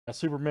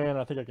Superman,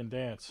 I think I can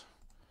dance.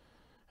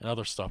 And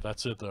other stuff.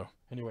 That's it, though.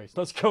 Anyways,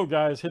 let's go,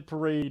 guys. Hit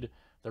Parade.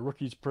 The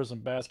Rookies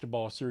Prizm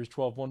Basketball Series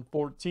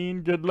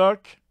 12-114. Good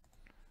luck.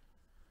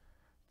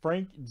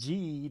 Frank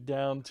G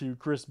down to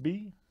Chris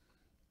B.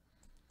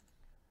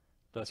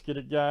 Let's get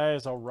it,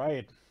 guys. All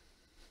right.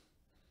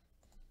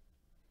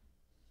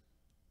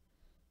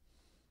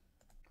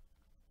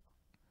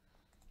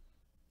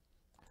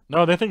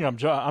 No, they think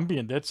I'm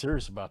being dead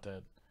serious about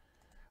that.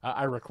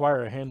 I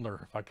require a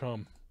handler if I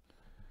come.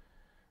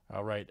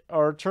 All right.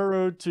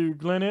 Arturo to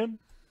Glennon.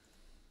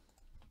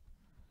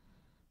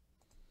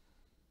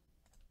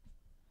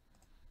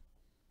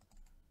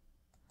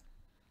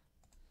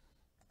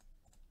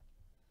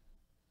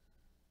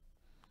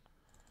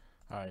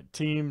 All right.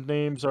 Team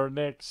names are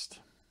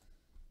next.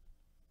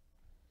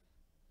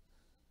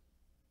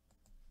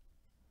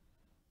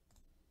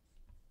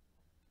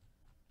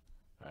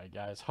 All right,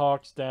 guys.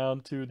 Hawks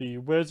down to the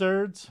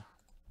Wizards.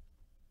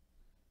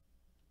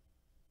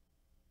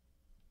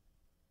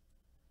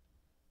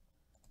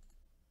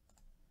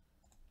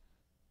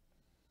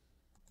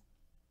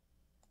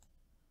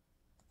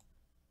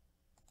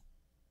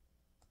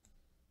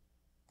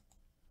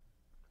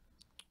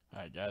 All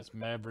right, guys.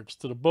 Mavericks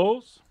to the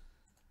Bulls.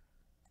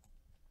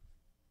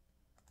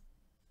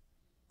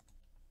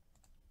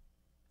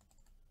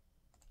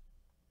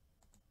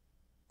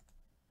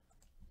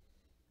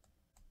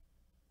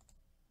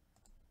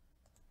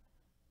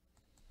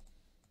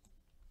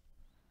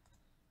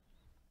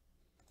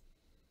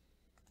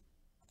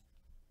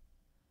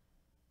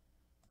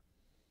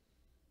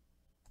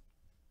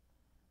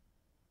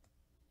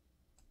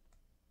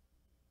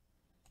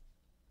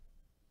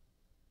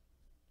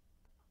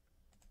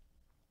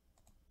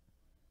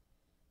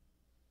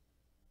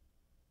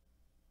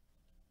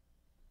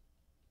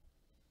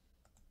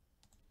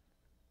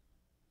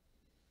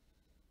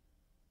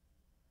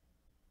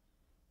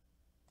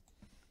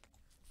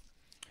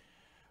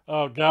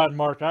 Oh God,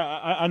 Mark,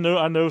 I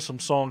know some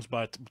songs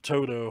by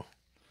Toto.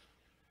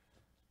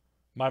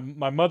 My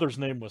mother's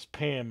name was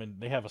Pam,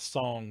 and they have a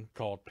song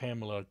called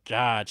Pamela.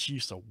 God, she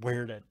used to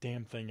wear that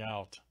damn thing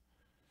out.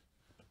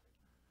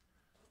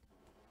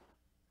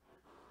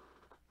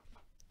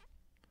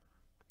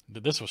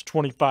 This was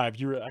 25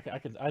 years.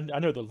 I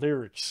know the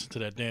lyrics to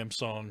that damn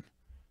song.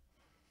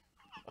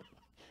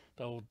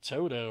 The old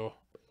Toto.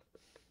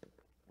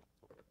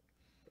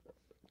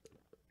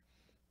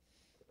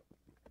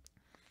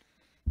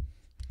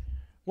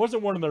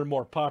 Wasn't one of their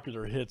more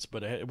popular hits,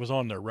 but it was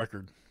on their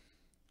record.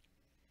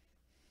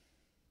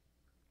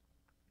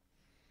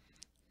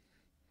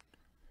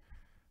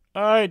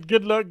 All right,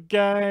 good luck,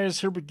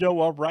 guys. Here we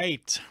go. All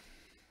right.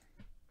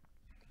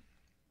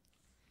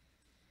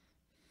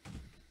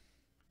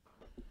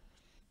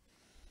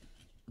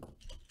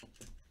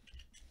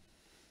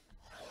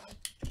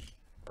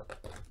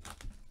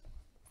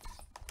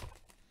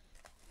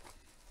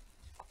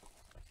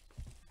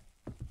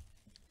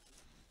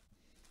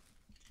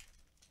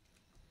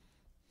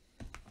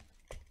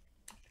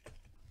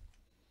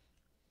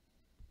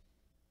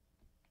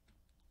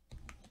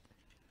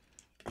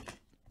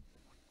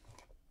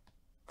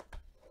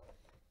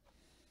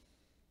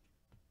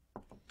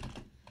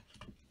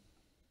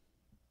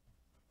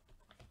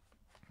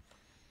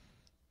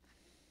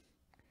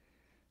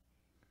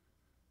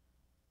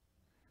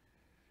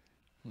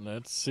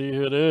 Let's see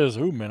who it is.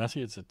 Ooh, man, I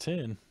see it's a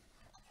 10.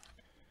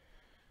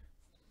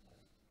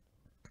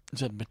 Is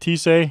that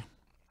Matisse?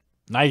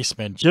 Nice,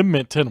 man. Jim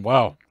Mint 10.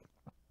 Wow.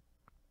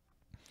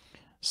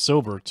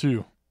 Silver,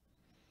 too.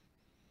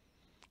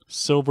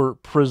 Silver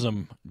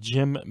Prizm.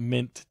 Jim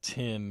Mint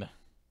 10.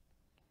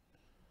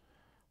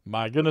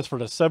 My goodness, for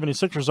the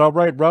 76ers. All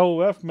right,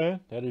 Raul F, man.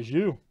 That is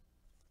you.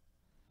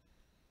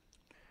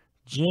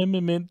 Jim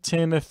Mint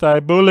 10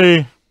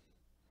 Thibuli.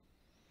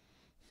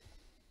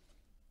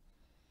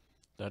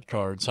 That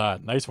card's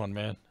hot. Nice one,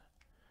 man.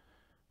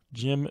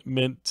 Jim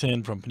Mint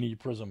 10 from Panini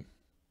Prizm.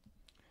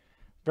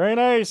 Very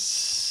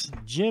nice.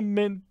 Jim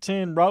Mint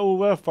 10.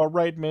 Raul F. All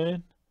right,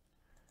 man.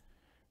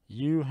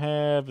 You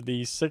have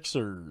the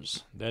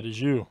Sixers. That is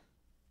you.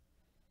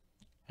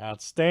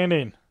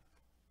 Outstanding.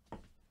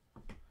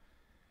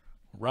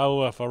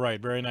 Raul F. All right,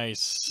 very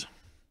nice.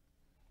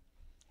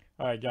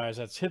 All right, guys.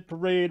 That's Hit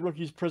Parade,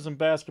 Rookies Prizm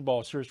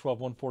Basketball, Series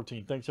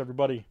 12-114. Thanks,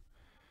 everybody.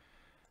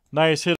 Nice hit.